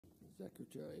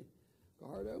Secretary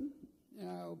Guajardo.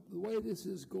 Now, the way this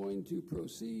is going to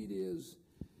proceed is...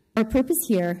 Our purpose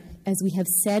here, as we have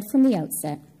said from the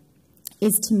outset,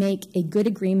 is to make a good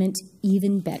agreement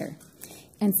even better,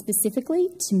 and specifically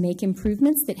to make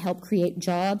improvements that help create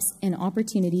jobs and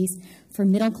opportunities for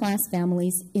middle-class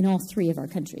families in all three of our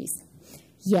countries.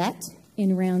 Yet,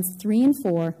 in rounds 3 and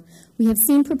 4, we have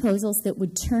seen proposals that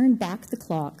would turn back the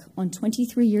clock on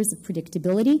 23 years of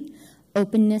predictability,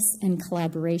 openness, and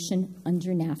collaboration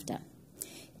under NAFTA.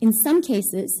 In some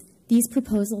cases, these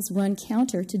proposals run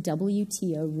counter to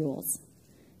WTO rules.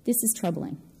 This is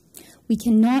troubling. We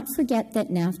cannot forget that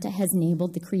NAFTA has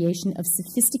enabled the creation of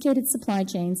sophisticated supply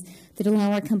chains that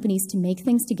allow our companies to make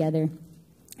things together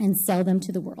and sell them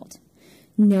to the world.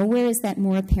 Nowhere is that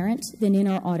more apparent than in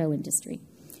our auto industry.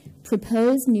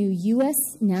 Proposed new U.S.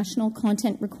 national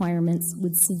content requirements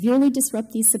would severely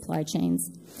disrupt these supply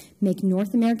chains, make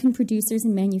North American producers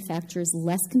and manufacturers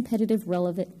less competitive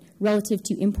relative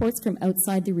to imports from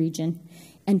outside the region,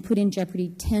 and put in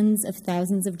jeopardy tens of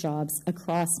thousands of jobs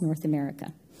across North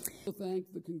America. I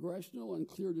thank the congressional and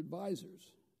cleared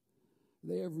advisors.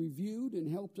 They have reviewed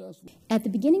and helped us. At the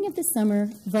beginning of the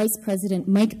summer, Vice President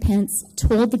Mike Pence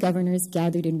told the governors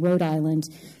gathered in Rhode Island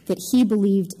that he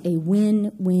believed a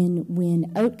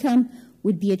win-win-win outcome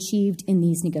would be achieved in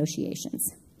these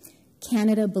negotiations.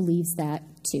 Canada believes that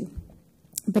too.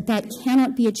 But that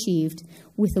cannot be achieved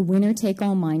with a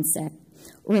winner-take-all mindset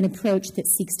or an approach that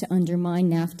seeks to undermine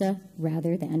NAFTA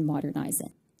rather than modernize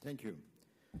it. Thank you.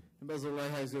 Ambassador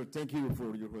Lighthizer, thank you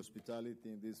for your hospitality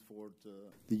in this fort.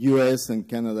 The U.S. and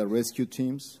Canada rescue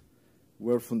teams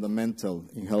were fundamental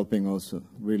in helping us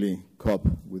really cope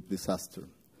with disaster.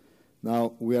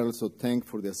 Now, we are also thankful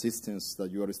for the assistance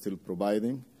that you are still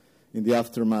providing in the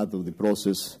aftermath of the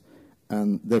process,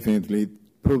 and definitely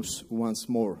it proves once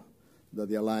more that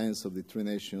the alliance of the three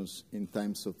nations in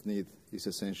times of need is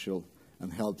essential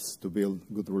and helps to build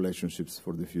good relationships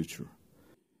for the future.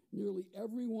 Nearly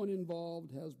everyone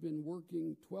involved has been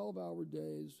working 12-hour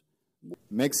days.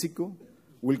 Mexico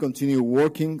will continue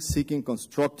working, seeking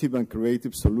constructive and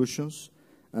creative solutions,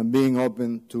 and being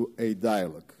open to a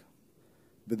dialogue.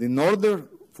 But in order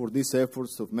for these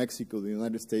efforts of Mexico, the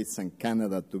United States, and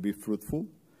Canada to be fruitful,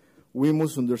 we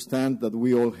must understand that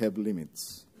we all have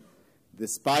limits.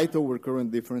 Despite our current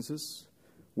differences,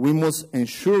 we must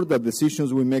ensure that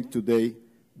decisions we make today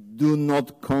do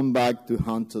not come back to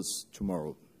haunt us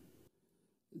tomorrow.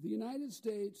 The United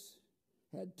States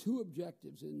had two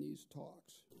objectives in these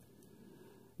talks.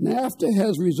 NAFTA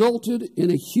has resulted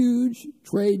in a huge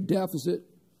trade deficit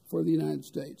for the United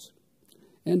States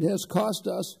and has cost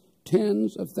us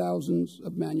tens of thousands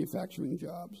of manufacturing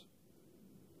jobs.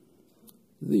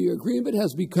 The agreement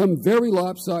has become very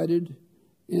lopsided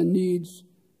and needs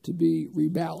to be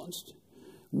rebalanced.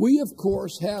 We, of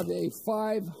course, have a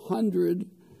 $500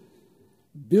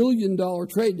 billion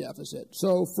trade deficit.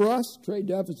 So for us, trade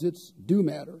deficits do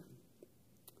matter.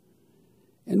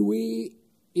 And we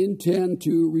intend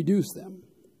to reduce them.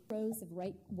 Rows of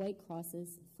white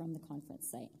crosses from the conference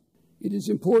site. It is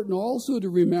important also to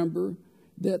remember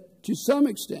that to some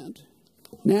extent,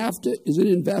 NAFTA is an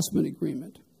investment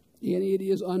agreement, and it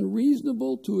is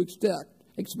unreasonable to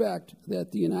expect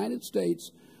that the United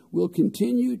States will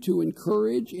continue to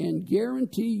encourage and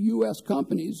guarantee U.S.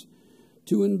 companies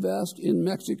to invest in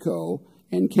Mexico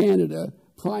and Canada,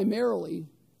 primarily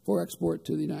for export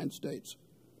to the United States.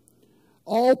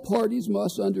 All parties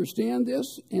must understand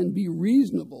this and be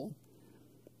reasonable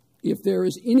if there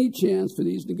is any chance for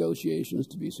these negotiations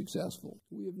to be successful.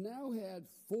 We have now had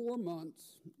 4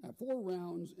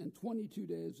 rounds and 22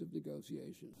 days of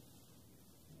negotiation.